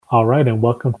All right, and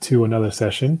welcome to another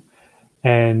session.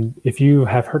 And if you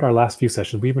have heard our last few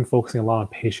sessions, we've been focusing a lot on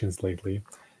patience lately.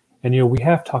 And we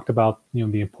have talked about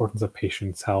the importance of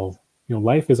patience, how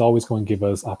life is always going to give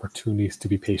us opportunities to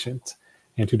be patient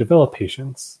and to develop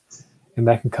patience. And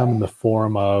that can come in the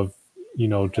form of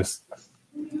just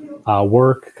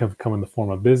work, can come in the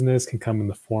form of business, can come in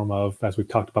the form of, as we've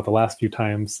talked about the last few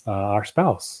times, our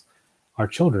spouse, our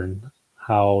children.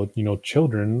 How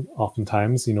children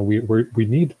oftentimes we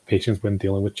need patience when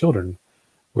dealing with children.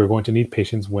 We're going to need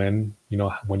patience when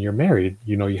when you're married.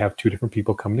 You have two different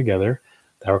people coming together.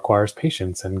 That requires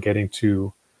patience, and getting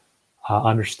to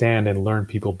understand and learn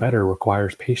people better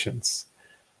requires patience.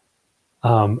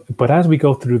 But as we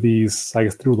go through these, I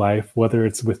guess, through life, whether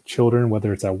it's with children,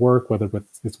 whether it's at work, whether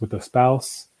it's with a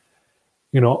spouse,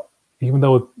 you know, even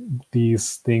though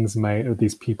these things might, or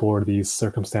these people or these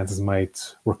circumstances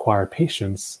might require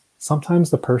patience,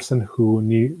 sometimes the person who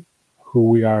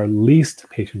we are least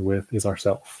patient with is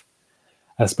ourselves.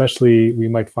 Especially, we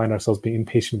might find ourselves being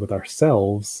impatient with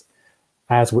ourselves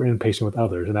as we're impatient with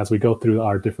others, and as we go through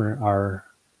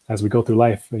as we go through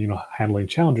life, handling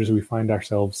challenges, we find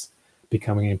ourselves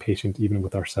becoming impatient even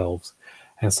with ourselves.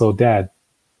 And so, Dad,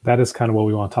 that is kind of what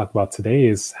we want to talk about today: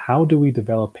 is how do we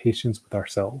develop patience with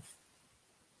ourselves?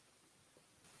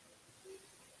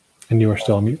 And you are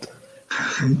still on mute.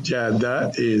 Yeah,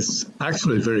 that is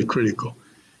actually very critical.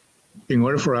 In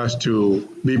order for us to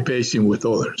be patient with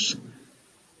others,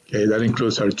 okay, that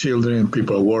includes our children,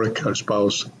 people at work, our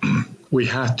spouse, we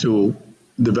have to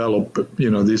develop,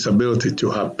 this ability to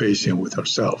have patience with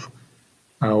ourselves.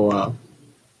 Now,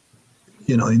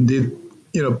 indeed,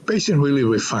 patience really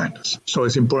refines us. So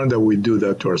it's important that we do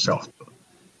that to ourselves.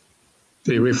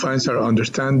 It refines our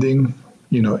understanding,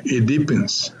 it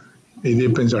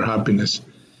deepens our happiness.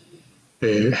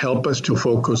 It helps us to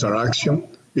focus our action.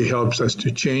 It helps us to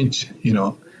change,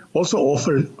 also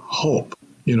offer hope,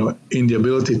 in the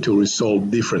ability to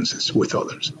resolve differences with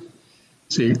others.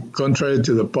 See, contrary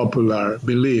to the popular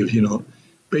belief,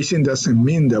 patience doesn't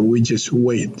mean that we just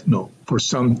wait, for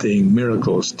something,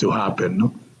 miracles to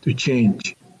happen, to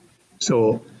change.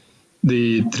 So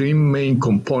the three main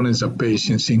components of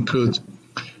patience include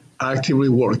actively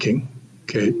working,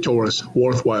 towards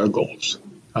worthwhile goals.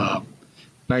 Not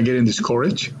getting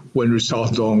discouraged when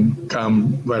results don't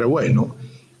come right away,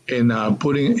 and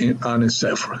putting it on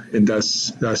itself, and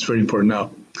that's very important.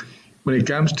 Now, when it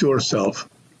comes to ourselves,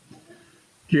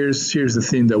 here's the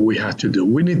thing that we have to do.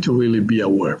 We need to really be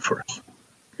aware first.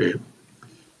 Okay,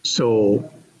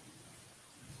 so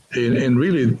and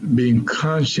really being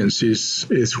conscious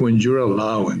is when you're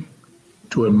allowing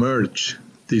to emerge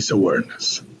this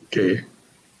awareness. Okay,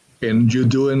 and you're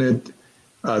doing it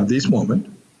at this moment,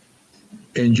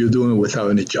 and you're doing it without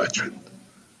any judgment.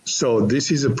 So this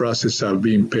is a process of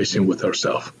being patient with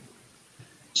ourselves.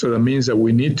 So that means that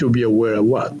we need to be aware of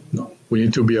what? We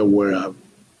need to be aware of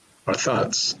our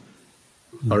thoughts,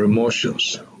 our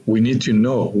emotions. We need to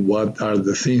know what are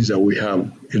the things that we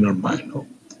have in our mind,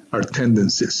 our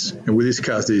tendencies. And we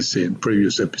discussed this in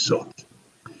previous episodes.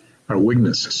 Our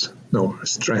weaknesses, our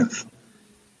strength,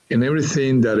 and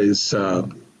everything that is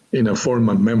in a form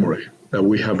of memory that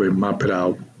we have mapped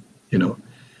out,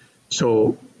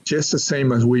 So just the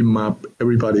same as we map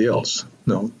everybody else,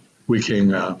 we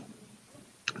can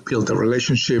build a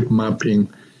relationship mapping,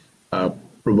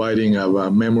 providing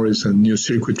memories and new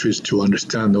circuitries to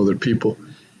understand other people.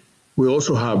 We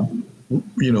also have,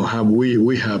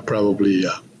 we have probably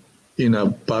in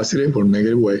a positive or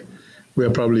negative way, we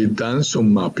have probably done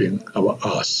some mapping about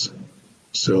us.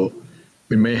 So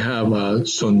we may have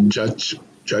some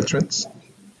judgments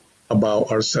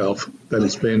about ourselves that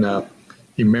has been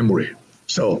in memory.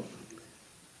 So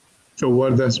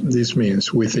what does this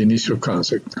means with the initial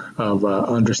concept of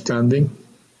understanding,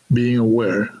 being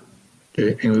aware,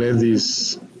 and let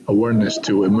this awareness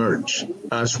to emerge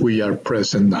as we are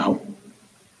present now,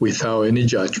 without any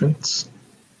judgments,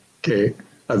 at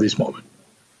this moment.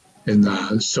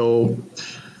 And so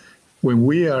when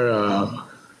we are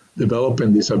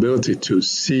developing this ability to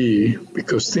see,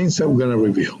 because things are going to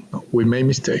reveal, we make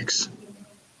mistakes.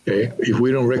 If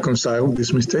we don't reconcile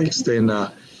these mistakes, then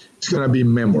it's going to be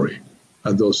memory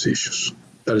of those issues.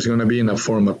 That is going to be in a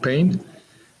form of pain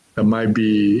that might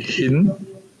be hidden.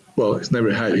 Well, it's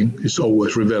never hiding. It's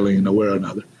always revealing in a way or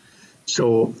another.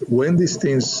 So when these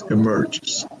things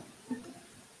emerge,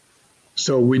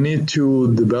 so we need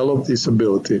to develop this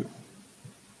ability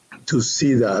to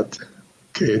see that,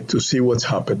 to see what's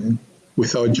happening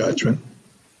without judgment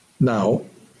now,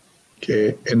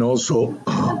 and also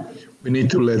we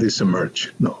need to let this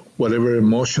emerge, whatever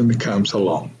emotion comes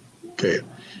along,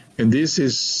 and this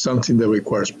is something that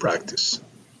requires practice.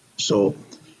 So in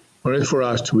order for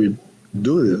us to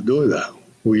do that,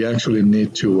 we actually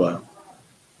need to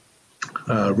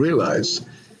realize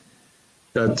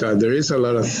that there is a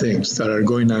lot of things that are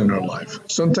going on in our life.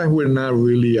 Sometimes we're not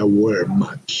really aware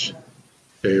much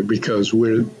because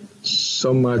we're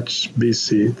so much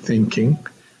busy thinking,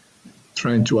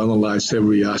 trying to analyze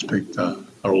every aspect of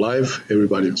our life,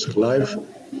 everybody else's life,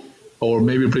 or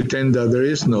maybe pretend that there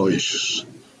is no issues.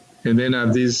 And then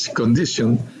this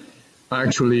condition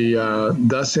actually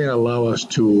doesn't allow us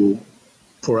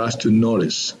for us to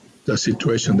notice the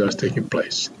situation that's taking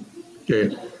place.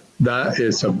 Okay, that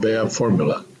is a bad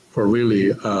formula for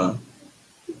really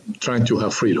trying to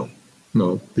have freedom.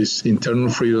 This internal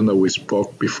freedom that we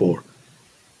spoke before.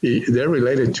 They're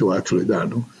related to actually that,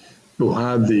 to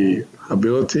have the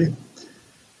ability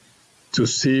to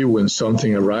see when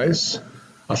something arises,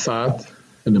 a thought,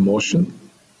 an emotion,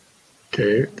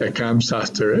 okay, that comes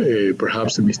after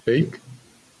perhaps a mistake,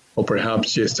 or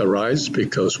perhaps just arise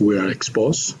because we are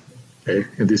exposed. Okay,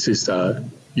 and this is a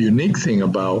unique thing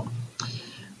about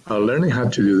learning how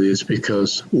to do this,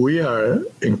 because we are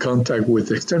in contact with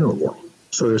the external world.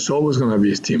 So there's always going to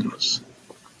be a stimulus.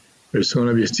 There's going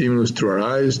to be a stimulus through our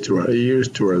eyes, through our ears,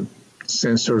 through our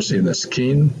sensors in the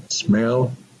skin,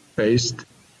 smell, taste.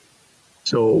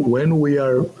 So when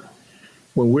we're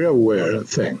aware of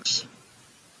things,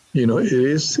 it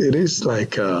is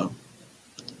like a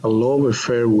love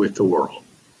affair with the world.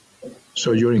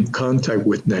 So you're in contact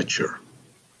with nature.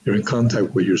 You're in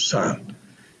contact with your son,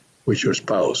 with your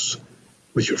spouse,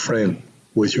 with your friend,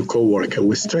 with your coworker,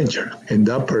 with stranger, and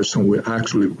that person will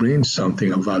actually bring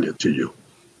something of value to you.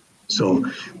 So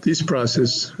this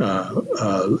process,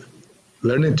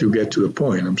 learning to get to the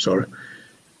point,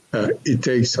 it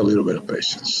takes a little bit of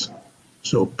patience.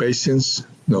 So patience,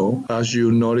 as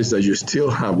you notice that you still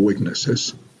have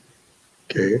weaknesses,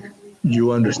 okay,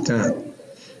 you understand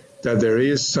that there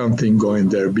is something going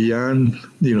there beyond,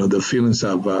 the feelings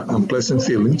of unpleasant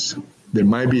feelings. There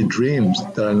might be dreams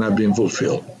that are not being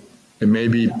fulfilled. There may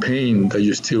be pain that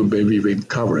you still maybe been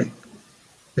covering.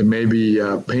 There may be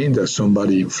pain that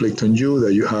somebody inflicted on you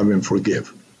that you haven't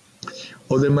forgive.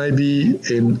 Or there might be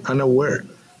an unaware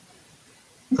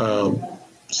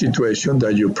situation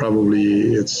that you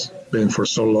probably, it's been for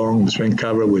so long, it's been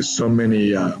covered with so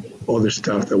many other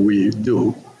stuff that we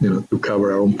do, to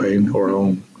cover our own pain or our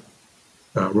own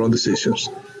wrong decisions.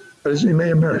 But it may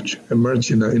emerge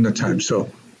in a time.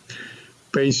 So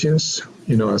patience,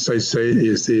 as I say,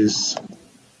 is this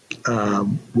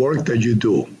work that you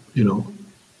do,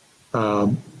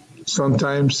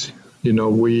 sometimes,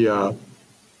 we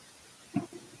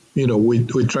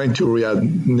trying to react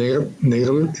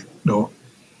negatively,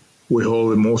 we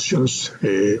hold emotions,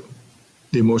 the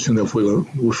emotion that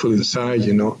we feel inside,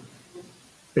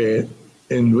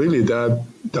 and really that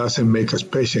doesn't make us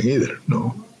patient either,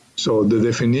 So the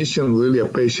definition really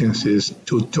of patience is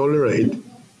to tolerate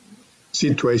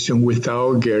situation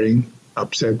without getting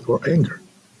upset or anger.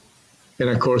 And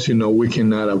of course, we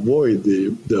cannot avoid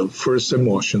the first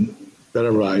emotion that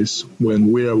arises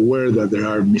when we're aware that there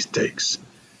are mistakes.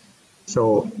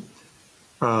 So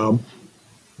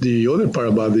the other part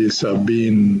about this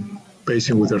being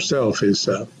patient with ourselves is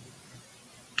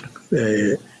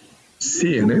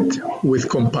seeing it with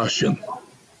compassion.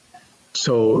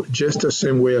 So just the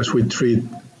same way as we treat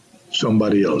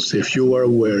somebody else, if you are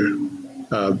aware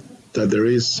that there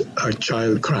is a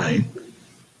child crying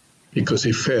because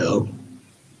he fell,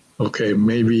 okay,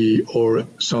 maybe, or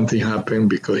something happened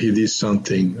because he did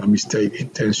something, a mistake,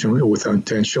 intentionally or without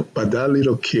intention, but that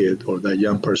little kid or that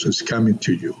young person is coming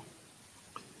to you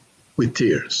with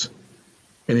tears,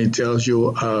 and he tells you,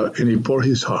 and he pours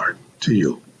his heart to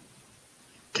you.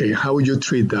 Okay, how would you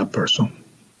treat that person,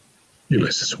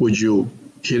 Ulysses? Would you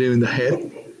hit him in the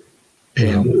head?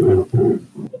 I'd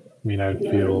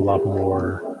feel a lot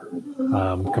more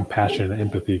compassion and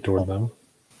empathy toward them.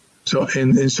 So,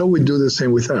 and so we do the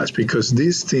same with us, because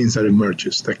these things that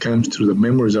emerges, that comes through the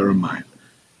memories of our mind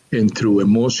and through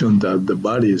emotion that the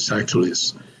body is actually,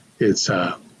 it's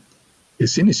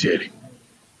initiating.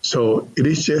 So it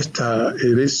is just,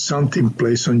 it is something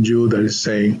placed on you that is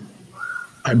saying,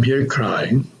 I'm here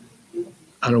crying.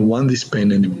 I don't want this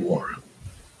pain anymore.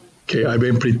 Okay, I've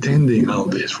been pretending all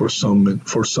this for so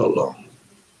long.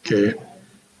 Okay,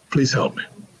 please help me.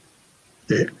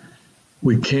 Okay,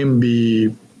 we can't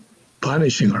be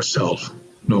punishing ourselves,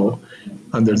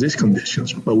 under these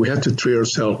conditions, but we have to treat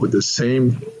ourselves with the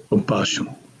same compassion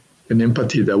and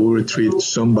empathy that we would treat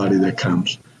somebody that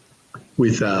comes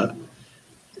with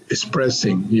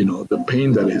expressing, the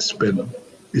pain that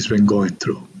it's been going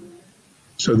through.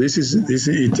 So this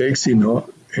it takes, in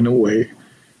a way,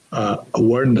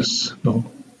 awareness,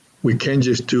 we can't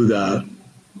just do that,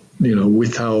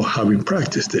 without having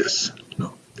practiced this.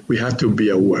 No, we have to be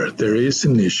aware there is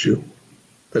an issue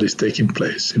that is taking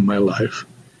place in my life,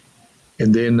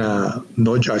 and then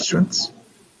no judgments.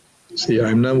 See,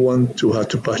 I'm not one to have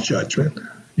to pass judgment.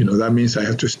 That means I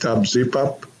have to stop, zip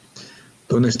up,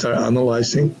 don't start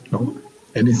analyzing,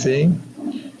 anything,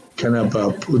 kind of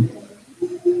put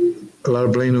a lot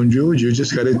of blame on you. You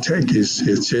just got to take it.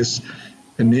 It's just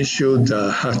an issue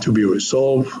that has to be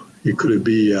resolved. It could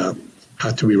be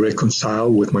have to be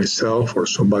reconciled with myself or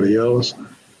somebody else.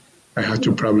 I have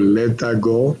to probably let that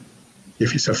go.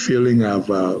 If it's a feeling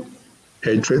of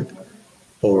hatred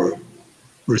or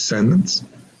resentment,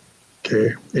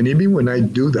 okay. And even when I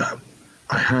do that,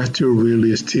 I have to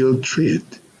really still treat,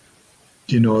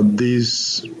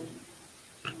 these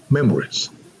memories,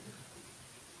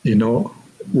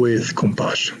 with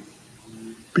compassion,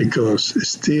 because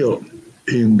still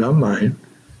in that mind,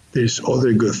 there's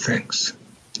other good things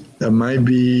that might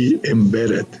be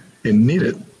embedded and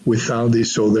needed without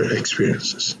these other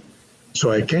experiences.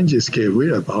 So I can't just get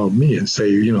rid about me and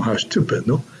say, how stupid,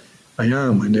 I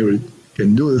am. I never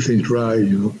can do the things right.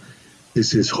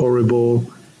 This is horrible.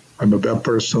 I'm a bad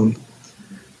person.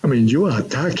 I mean, you are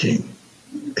attacking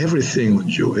everything on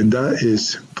you, and that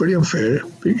is pretty unfair.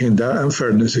 And that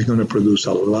unfairness is going to produce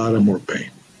a lot of more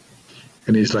pain.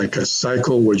 And it's like a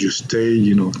cycle where you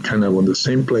stay, kind of on the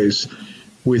same place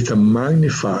with a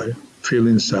magnified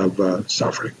feelings of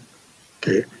suffering.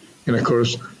 Okay, and of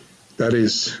course, that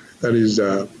is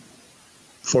a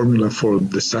formula for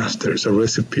disaster. It's a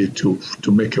recipe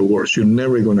to make it worse. You're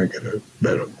never going to get it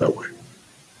better that way.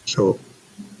 So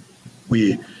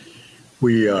we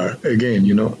are, again,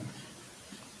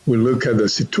 we look at the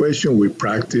situation, we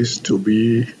practice to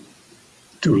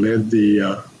let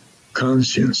the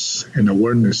conscience and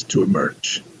awareness to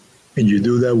emerge. And you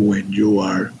do that when you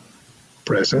are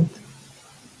present,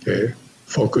 okay?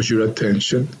 Focus your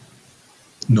attention,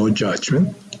 no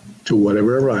judgment to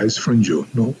whatever arises from you,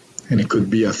 And it could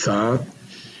be a thought,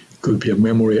 it could be a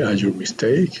memory of your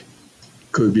mistake,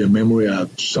 it could be a memory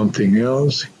of something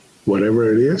else,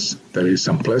 whatever it is that is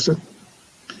unpleasant.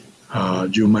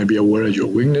 You might be aware of your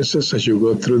weaknesses as you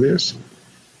go through this.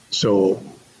 So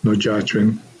no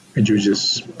judgment, and you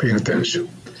just pay attention.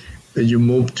 Then you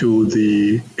move to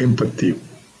the empathy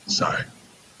side,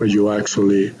 where you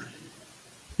actually,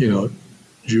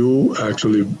 you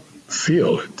actually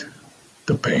feel it,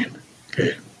 the pain,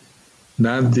 okay?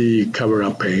 Not the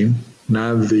cover-up pain,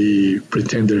 not the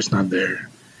pretend it's not there.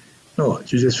 No,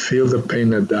 you just feel the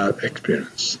pain of that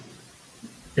experience.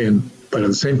 But at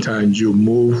the same time, you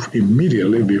move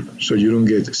immediately so you don't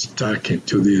get stuck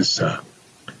into these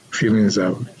feelings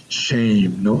of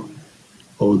shame,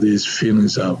 or these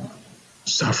feelings of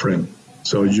suffering.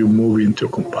 So you move into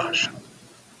compassion.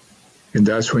 And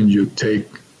that's when you take,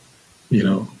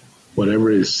 whatever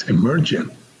is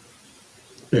emerging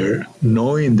there,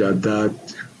 knowing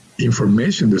that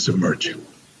information that's emerging,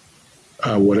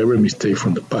 whatever mistake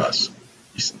from the past,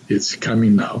 it's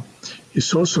coming now.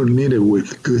 It's also needed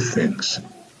with good things,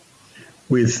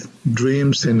 with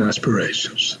dreams and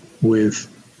aspirations, with,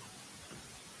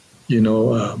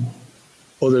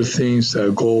 other things,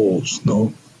 goals,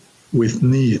 with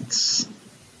needs,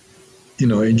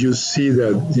 and you see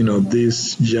that,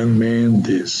 this young man,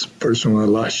 this person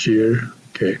last year,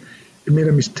 okay, he made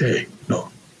a mistake.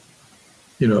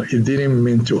 He didn't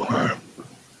mean to harm,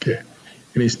 okay,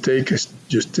 and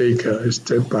just take a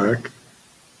step back,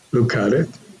 look at it,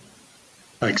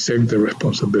 accept the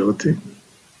responsibility,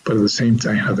 but at the same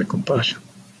time have the compassion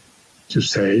to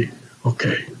say,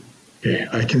 okay,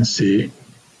 I can see,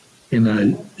 and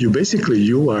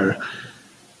you are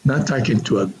not talking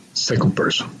to a second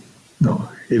person. No,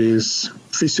 it is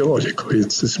physiological.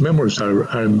 Its memories are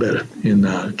embedded in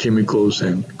chemicals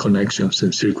and connections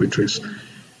and circuitries,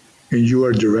 and you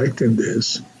are directing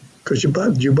this because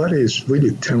your body is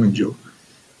really telling you,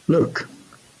 look,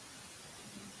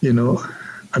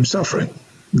 I'm suffering.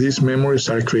 These memories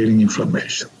are creating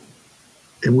inflammation.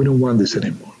 And we don't want this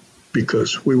anymore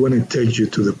because we want to take you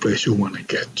to the place you want to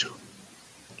get to.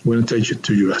 We want to take you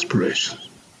to your aspirations.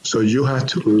 So you have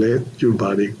to let your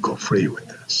body go free with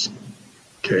this.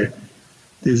 Okay?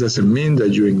 This doesn't mean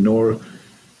that you ignore,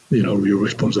 your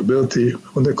responsibility.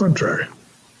 On the contrary,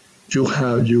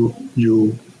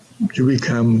 you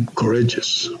become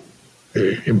courageous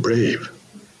and brave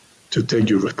to take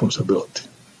your responsibility.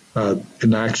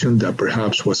 An action that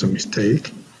perhaps was a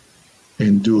mistake,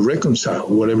 and do reconcile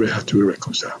whatever has to be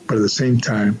reconciled. But at the same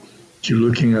time, you're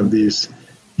looking at this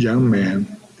young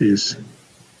man, this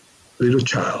little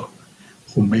child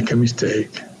who make a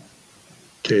mistake,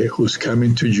 okay, who's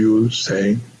coming to you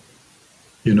saying,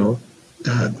 you know,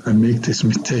 Dad, I make this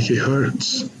mistake, it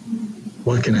hurts.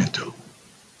 What can I do?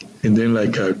 And then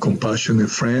like a compassionate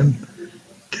friend,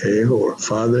 okay, or a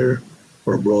father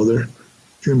or a brother,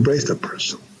 you embrace that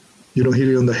person. You don't hit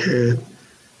it on the head.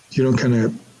 You don't kind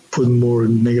of put more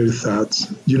negative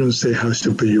thoughts. You don't say how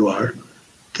stupid you are.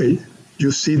 Okay,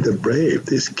 you see the brave,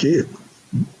 this kid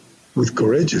with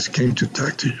courageous came to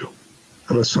talk to you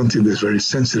about something that's very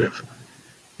sensitive.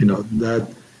 You know, that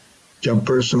young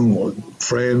person or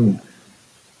friend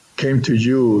came to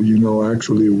you, you know,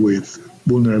 actually with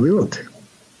vulnerability.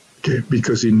 Okay,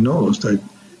 because he knows that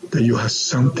you have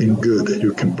something good that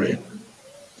you can bring.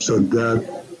 So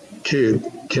that kid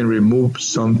can remove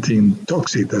something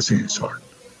toxic that's in his heart.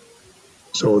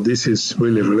 So this is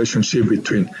really a relationship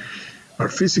between our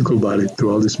physical body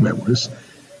through all these memories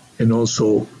and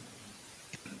also,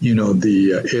 you know,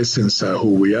 the essence of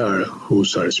who we are,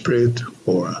 who's our spirit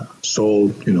or a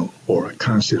soul, you know, or a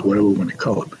conscience, whatever we want to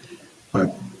call it.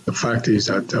 But the fact is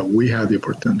that we have the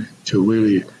opportunity to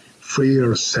really free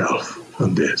ourselves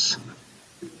from this.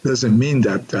 Doesn't mean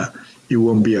that it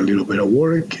won't be a little bit of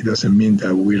work. It doesn't mean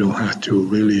that we don't have to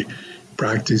really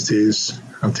practice this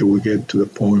until we get to the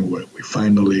point where we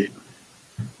finally,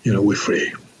 you know, we're free,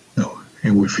 you know,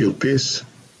 and we feel peace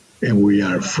and we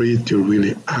are free to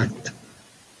really act,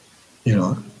 you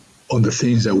know, on the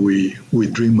things that we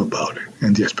dream about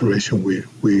and the aspiration we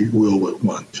always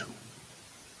want.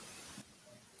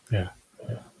 Yeah.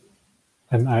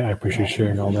 And I appreciate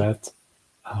sharing all that.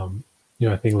 You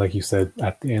know, I think, like you said,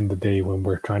 at the end of the day, when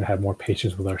we're trying to have more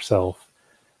patience with ourselves,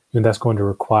 and that's going to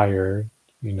require,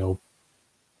 you know,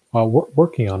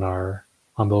 working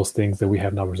on those things that we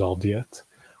have not resolved yet,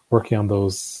 working on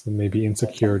those maybe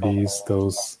insecurities,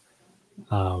 those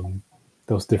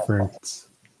different,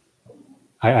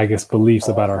 I guess, beliefs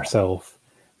about ourselves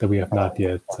that we have not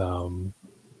yet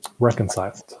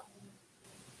reconciled.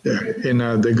 Yeah,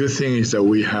 and the good thing is that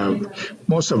we have,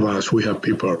 most of us, we have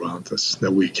people around us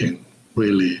that we can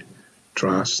really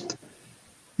trust.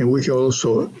 And we can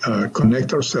also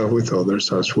connect ourselves with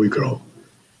others as we grow.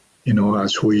 You know,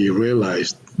 as we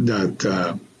realize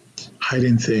that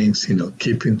hiding things, you know,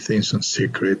 keeping things on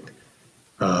secret,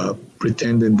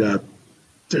 pretending that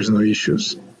there's no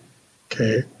issues,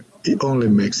 okay, it only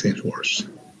makes things worse.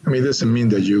 I mean, it doesn't mean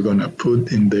that you're going to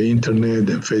put in the internet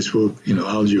and Facebook, you know,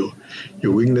 all your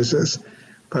weaknesses,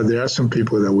 but there are some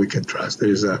people that we can trust.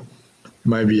 It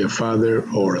might be a father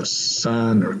or a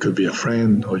son, or it could be a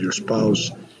friend or your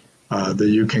spouse that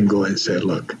you can go and say,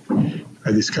 look,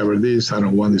 I discovered this. I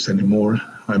don't want this anymore.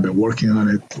 I've been working on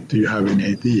it. Do you have any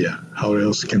idea? How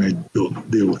else can I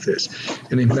deal with this?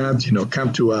 And if not, you know,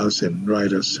 come to us and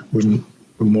write us. We're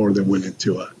more than willing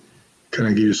to kind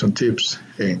of give you some tips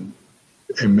and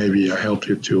maybe help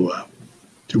you to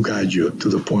guide you to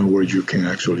the point where you can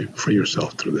actually free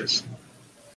yourself through this.